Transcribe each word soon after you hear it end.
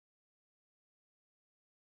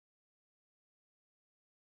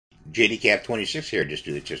JDCap26 here, just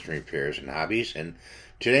do the tips and repairs and hobbies. And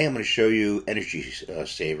today I'm going to show you Energy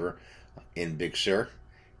Saver in Big Sur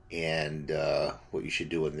and what you should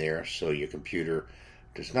do in there so your computer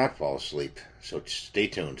does not fall asleep. So stay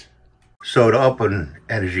tuned. So to open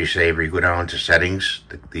Energy Saver, you go down to settings,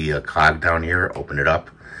 the cog down here, open it up,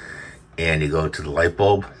 and you go to the light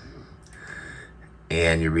bulb,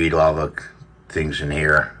 and you read all the things in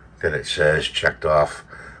here that it says checked off.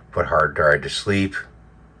 Put hard drive to sleep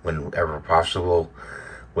whenever possible,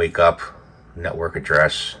 wake up, network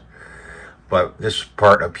address. But this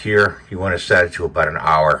part up here, you want to set it to about an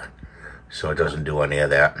hour so it doesn't do any of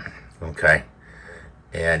that, okay?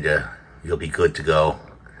 And you'll be good to go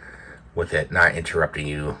with it not interrupting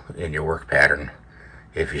you in your work pattern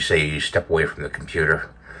if you say you step away from the computer.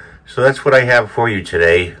 So that's what I have for you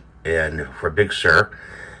today and for Big Sur,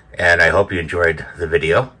 and I hope you enjoyed the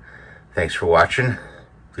video. Thanks for watching.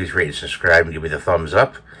 Please rate and subscribe and give me the thumbs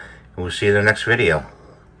up, and we'll see you in the next video.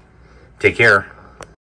 Take care.